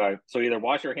 All right, so either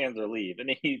wash your hands or leave. And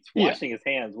he's Yeah. washing his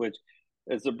hands, which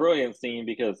is a brilliant scene,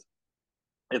 because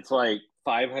it's like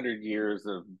 500 years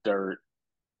of dirt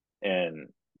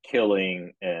and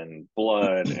killing and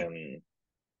blood and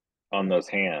on those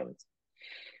hands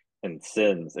and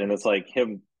sins, and it's like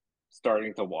him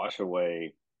starting to wash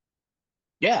away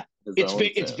Yeah. his own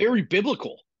It's sins. very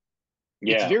biblical.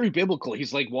 It's Yeah, very biblical.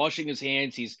 He's like washing his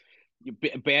hands, he's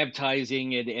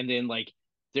baptizing, and then like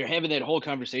they're having that whole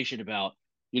conversation about,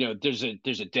 there's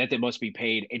a debt that must be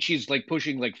paid, and she's like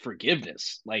pushing like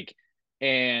forgiveness, like,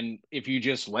 and if you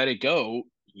just let it go,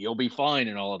 you'll be fine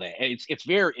and all of that. And it's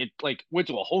very, it like went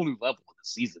to a whole new level in the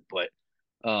season. But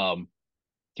um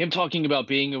him talking about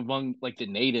being among like the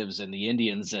natives and the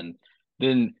Indians, and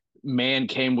then man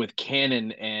came with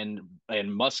cannon and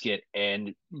musket,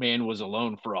 and man was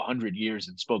alone for 100 years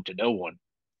and spoke to no one.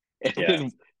 And yeah,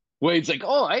 then Wade's like,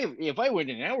 "Oh, I if I went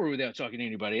an hour without talking to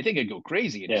anybody, I think I'd go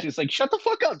crazy." And yeah. she's like, "Shut the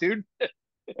fuck up, dude."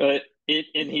 And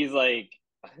he's like,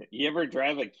 "You ever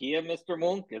drive a Kia, Mr.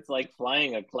 Monk? It's like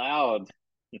flying a cloud."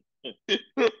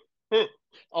 That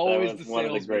Always was the one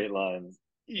of the salesman. great lines.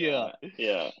 Yeah,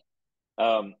 Yeah,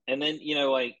 yeah. And then,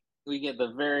 like, we get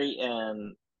the very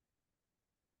end,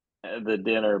 the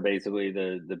dinner, basically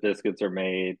the biscuits are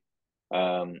made.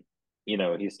 Um,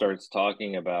 he starts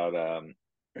talking about,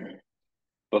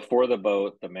 before the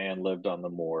boat, the man lived on the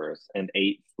moors and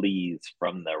ate fleas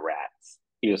from the rats.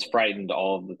 He was frightened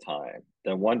all the time.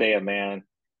 Then one day a man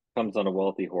comes on a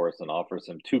wealthy horse and offers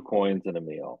him 2 coins and a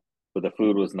meal. But the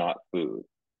food was not food.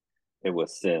 It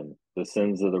was sin, the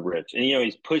sins of the rich. And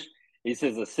he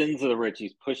says the sins of the rich,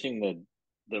 he's pushing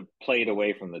the plate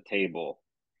away from the table.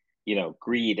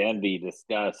 Greed, envy,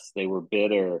 disgust, they were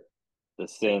bitter, the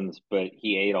sins, but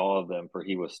he ate all of them, for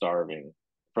he was starving.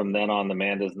 From then on, the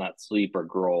man does not sleep or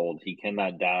grow old. He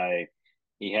cannot die.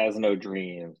 He has no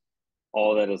dreams.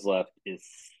 All that is left is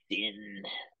sin.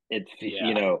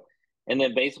 yeah, And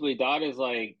then basically Dot is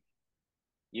like,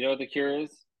 what the cure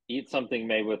is? Eat something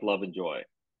made with love and joy.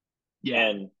 yeah,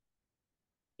 And,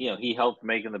 he helped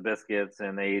making the biscuits,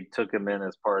 and they took him in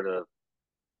as part of,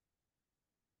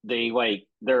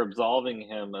 they're absolving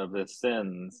him of his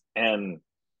sins, and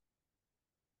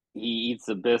he eats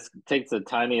the biscuit, takes the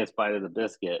tiniest bite of the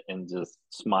biscuit, and just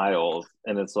smiles.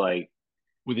 And it's like,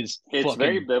 with his it's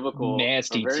very fucking biblical, or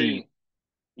nasty teeth. very,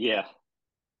 yeah.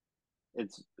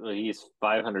 it's he's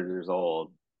 500 years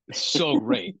old. So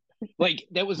great. Like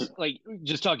that was like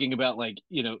just talking about like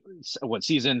what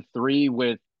season three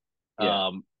with Yeah.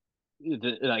 um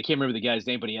I can't remember the guy's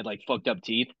name, but he had like fucked up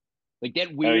teeth, like that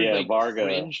Oh weird yeah, like Varga,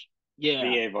 cringe. Yeah,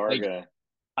 V.A. like Varga.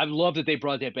 I love that they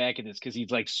brought that back in this because he's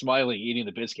like smiling, eating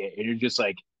the biscuit, and you're just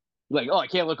like oh I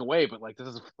can't look away, but like this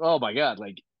is oh my god,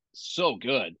 like so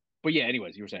good. But yeah,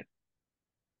 anyways, you were saying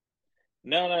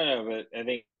No, no, no. But I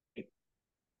think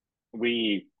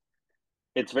we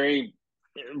it's very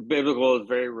biblical. It's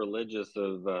very religious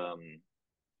of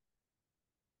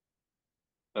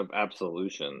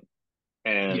absolution,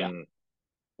 yeah, and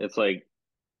it's like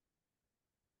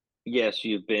yes,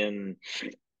 you've been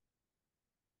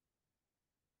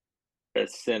a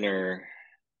sinner,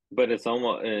 but it's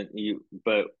almost you.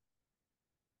 But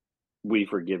we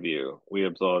forgive you. We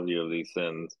absolve you of these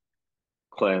sins.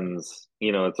 Cleanse.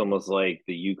 It's almost like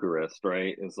the Eucharist,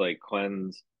 right? It's like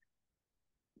cleanse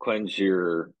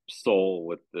your soul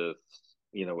with this,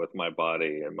 with my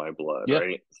body and my blood, yeah,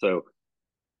 right? So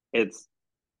it's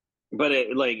but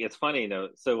it's funny,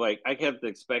 so like I kept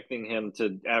expecting him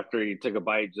to, after he took a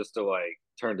bite, just to like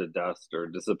turn to dust or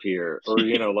disappear, or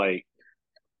like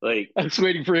I was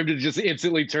waiting for him to just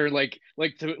instantly turn like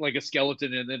to like a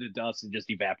skeleton and then to dust and just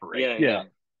evaporate. yeah, Yeah,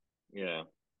 yeah, yeah.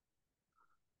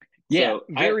 yeah, So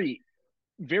I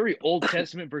very Old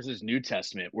Testament versus New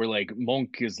Testament, where like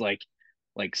monk is like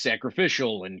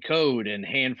sacrificial and code and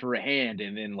hand for a hand,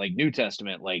 and then like New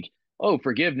Testament, like oh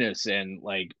forgiveness and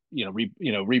like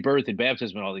rebirth and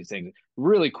baptism and all these things.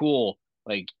 Really cool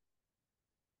like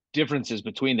differences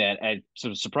between that, and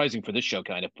so surprising for this show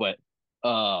kind of, but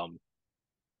um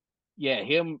yeah,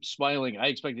 him smiling, I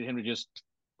expected him to just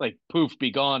like poof be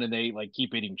gone and they like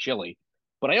keep eating chili,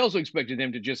 but I also expected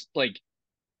him to just like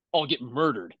all get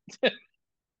murdered.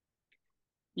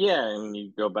 Yeah, and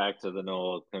you go back to the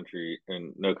No Country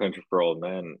for Old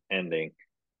Men ending,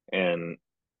 and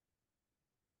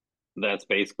that's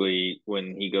basically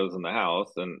when he goes in the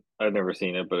house, and I've never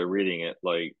seen it, but reading it,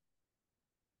 like,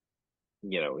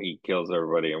 he kills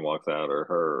everybody and walks out, or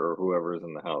her, or whoever's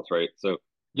in the house, right? So,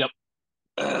 Yep.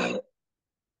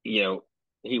 you know,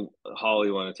 Holly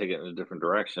want to take it in a different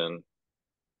direction,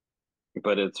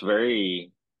 but it's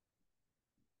very,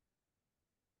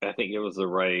 I think it was the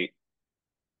right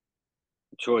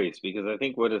choice, because I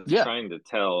think what it's Yeah. trying to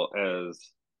tell,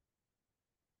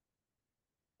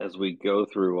 as we go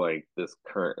through like this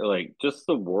current, like just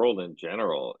the world in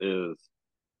general, is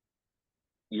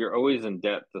you're always in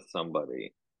debt to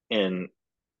somebody, and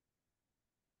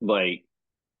like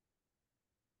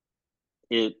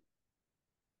it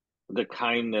the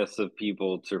kindness of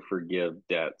people to forgive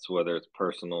debts, whether it's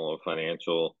personal or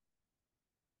financial,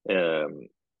 um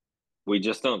we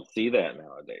just don't see that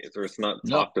nowadays, or it's not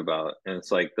No. talked about. And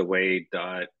it's like the way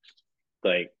Dot,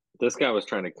 like, this guy was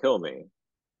trying to kill me,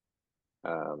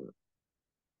 um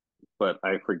but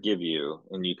I forgive you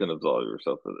and you can absolve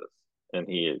yourself of this, and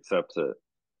he accepts it.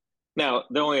 Now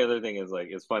the only other thing is, like,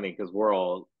 it's funny because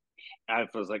I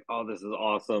was like, oh, this is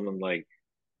awesome, and like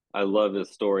I love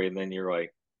this story. And then you're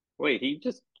like, wait, he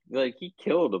just, like, he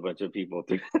killed a bunch of people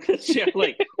through the show,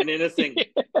 like an innocent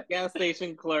gas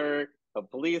station clerk, a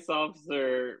police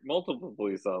officer, multiple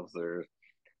police officers.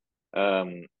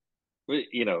 Um,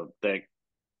 that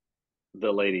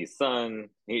the lady's son.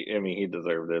 I mean, he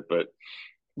deserved it, but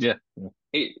Yeah.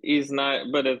 he's not.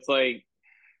 But it's like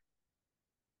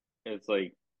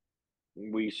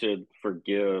we should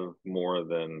forgive more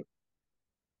than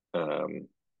um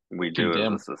we do as a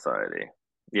Condemn. society.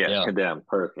 Yeah, Yeah. condemn.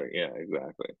 Perfect. Yeah,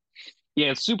 exactly.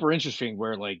 Yeah, it's super interesting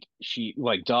where like she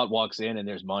like Dot walks in and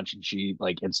there's Munch and she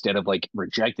like instead of like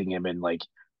rejecting him and like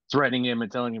threatening him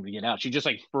and telling him to get out, she just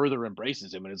like further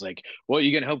embraces him and is like, well,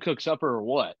 you gonna help cook supper or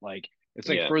what? Like it's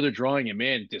like Yeah. further drawing him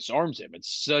in, disarms him.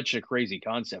 It's such a crazy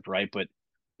concept, right? But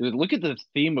look at the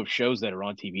theme of shows that are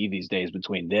on TV these days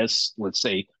between this, let's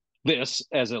say this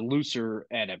as a looser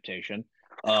adaptation,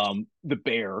 The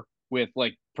Bear with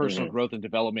like personal Hmm. growth and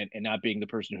development and not being the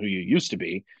person who you used to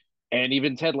be, and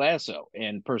even Ted Lasso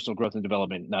and personal growth and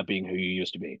development not being who you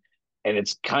used to be. And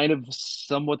it's kind of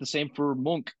somewhat the same for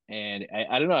Monk. And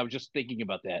I don't know. I was just thinking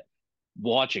about that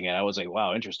watching it. I was like,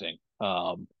 wow, interesting.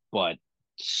 But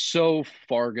so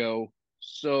Fargo,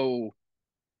 so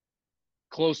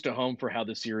close to home for how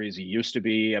the series used to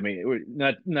be. I mean,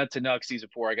 not to knock season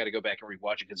four. I got to go back and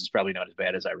rewatch it because it's probably not as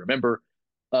bad as I remember.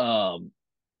 Um,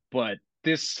 but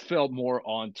this felt more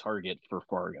on target for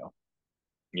Fargo.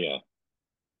 Yeah.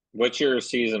 What's your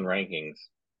season rankings?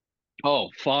 Oh,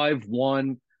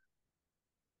 5-1.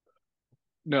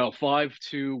 No,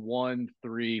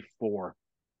 5-2-1-3-4.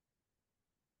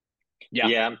 Yeah,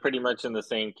 Yeah, I'm pretty much in the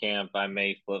same camp. I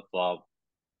may flip flop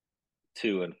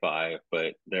 2 and 5,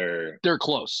 but they're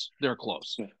close. They're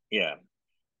close. yeah, I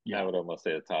Yeah, would almost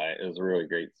say a tie. It was a really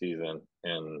great season,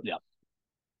 and yeah.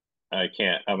 I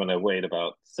can't. I'm gonna wait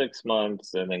about 6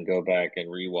 months and then go back and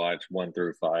rewatch 1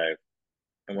 through 5.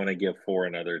 I want to give 4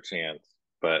 another chance,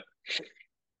 but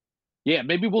Yeah,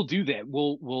 maybe we'll do that.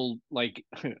 We'll like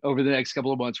over the next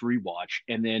couple of months rewatch,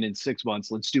 and then in 6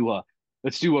 months let's do a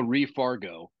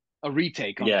re-Fargo, a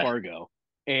retake on yeah, Fargo,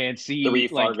 and the see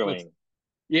like let's re-Fargoing.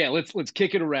 yeah let's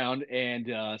kick it around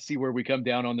and see where we come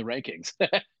down on the rankings.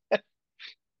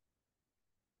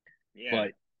 Yeah,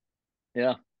 But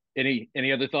yeah,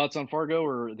 any other thoughts on Fargo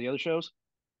or the other shows?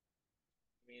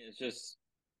 I mean, it's just.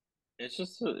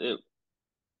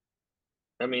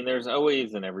 I mean, there's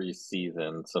always in every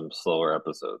season some slower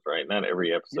episodes, right? Not every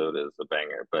Yep. episode is a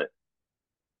banger, but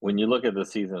when you look at the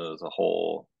season as a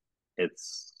whole,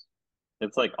 it's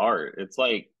it's like art. It's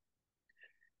like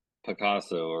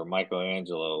Picasso or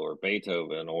Michelangelo or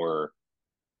Beethoven or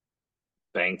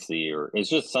Banksy, or it's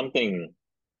just something.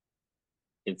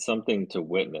 It's something to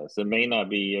witness. It may not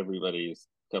be everybody's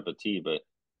cup of tea, but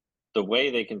the way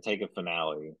they can take a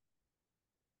finale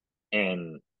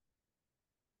and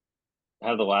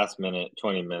have the last minute,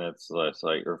 20 minutes, less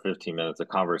like, or 15 minutes, a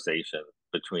conversation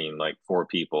between like four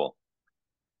people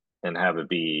and have it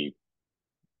be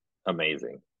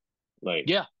amazing. Like,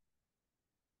 Yeah.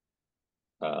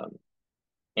 um,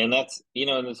 and that's,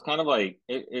 and it's kind of like,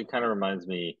 it kind of reminds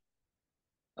me,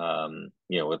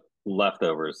 with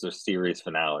Leftovers, the series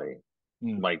finale,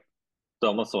 Mm. like, it's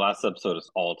almost the last episode is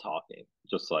all talking,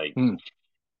 just like Mm.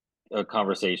 a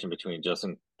conversation between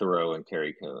Justin Thoreau and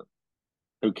Carrie Coon,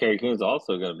 who Carrie Coon's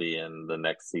also going to be in the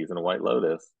next season of White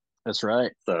Lotus. That's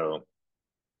right. So,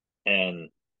 and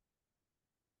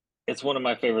it's one of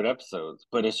my favorite episodes,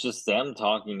 but it's just them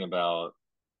talking about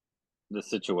the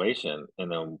situation,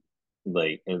 and then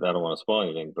like, and I don't want to spoil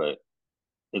anything, but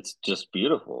it's just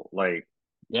beautiful. Like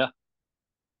Yeah.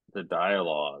 the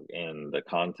dialogue and the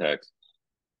context,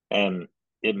 and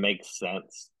it makes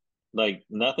sense. Like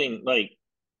nothing, like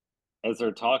as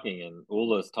they're talking, and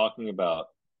Ula's talking about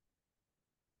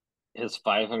his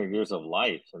 500 years of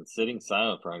life and sitting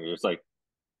silent for 100 years. Like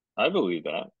I believe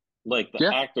that. Like the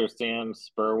Yeah. actor Sam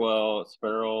Sparrow,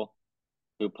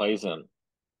 who plays him,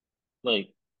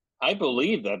 like I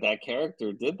believe that that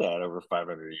character did that over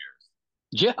 500 years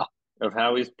Yeah. of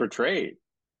how he's portrayed.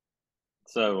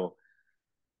 So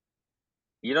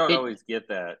you don't It always get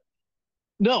that.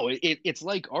 No, it's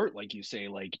like art, like you say.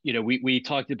 Like, we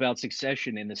talked about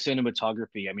Succession and the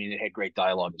cinematography. I mean, it had great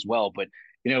dialogue as well, but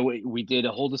we did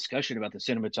a whole discussion about the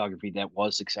cinematography that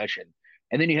was Succession.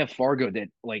 And then you have Fargo that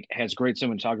like has great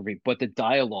cinematography, but the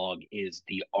dialogue is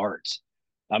the art.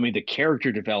 I mean, the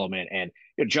character development and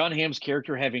John Hamm's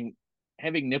character having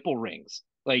nipple rings.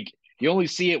 Like you only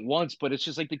see it once, but it's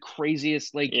just like the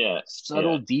craziest, like Yeah,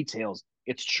 subtle yeah. details.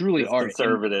 It's truly This art. And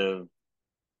conservative,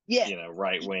 yeah,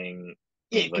 right wing,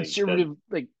 yeah, like that. conservative,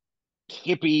 like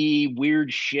hippie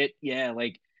weird shit. Yeah,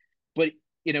 like, but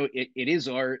it is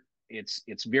art.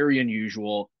 It's very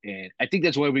unusual, and I think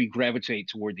that's why we gravitate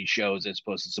toward these shows as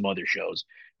opposed to some other shows.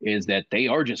 Is that they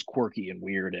are just quirky and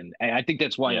weird, and I think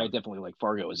that's why I Yeah, definitely like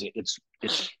Fargo. Is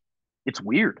it's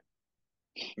weird.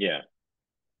 yeah,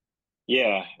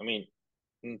 yeah. I mean,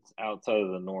 it's outside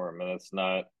of the norm, and it's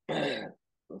not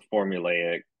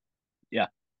formulaic Yeah,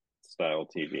 style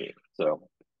TV. So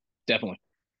definitely.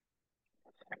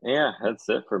 yeah, that's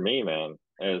it for me, man.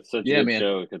 It's such a Yeah, good man,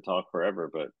 show. We could talk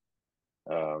forever, but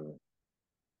um,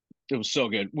 it was so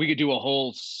good. We could do a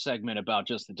whole segment about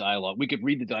just the dialogue. We could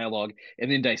read the dialogue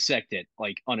and then dissect it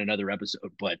like on another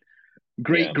episode. But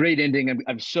great, yeah, great ending.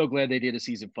 I'm so glad they did a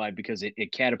season 5 because it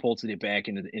catapulted it back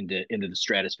into the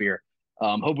stratosphere.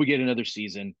 Hope we get another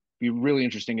season. Be really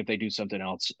interesting if they do something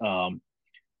else.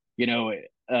 You know,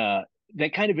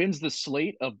 that kind of ends the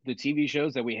slate of the TV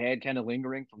shows that we had kind of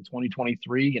lingering from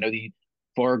 2023. The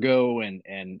Fargo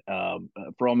and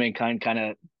For All Mankind kind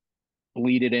of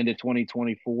bleeded into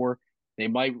 2024. They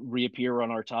might reappear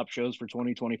on our top shows for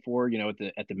 2024.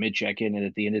 At the mid check in and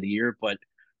at the end of the year, but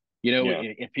yeah.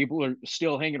 if people are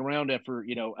still hanging around after,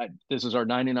 this is our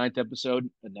 99th episode.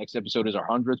 The next episode is our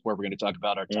 100th, where we're going to talk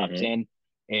about our top Hmm. 10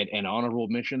 and honorable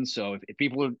mentions. So if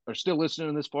people are still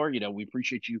listening this far, we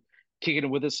appreciate you kicking it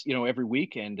with us, every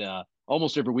week. And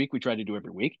almost every week, we try to do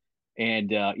every week. And,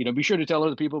 be sure to tell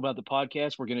other people about the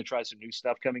podcast. We're going to try some new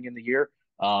stuff coming in the year.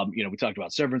 We talked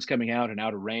about Severance coming out and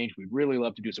Out of Range. We'd really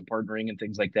love to do some partnering and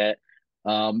things like that.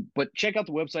 But check out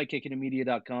the website,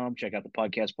 kickingitmedia.com. Check out the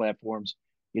podcast platforms.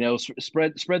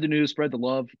 Spread the news, spread the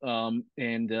love.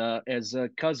 And as a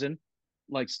cousin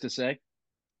likes to say,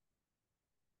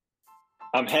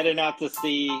 I'm heading out to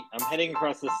sea. I'm heading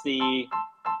across the sea.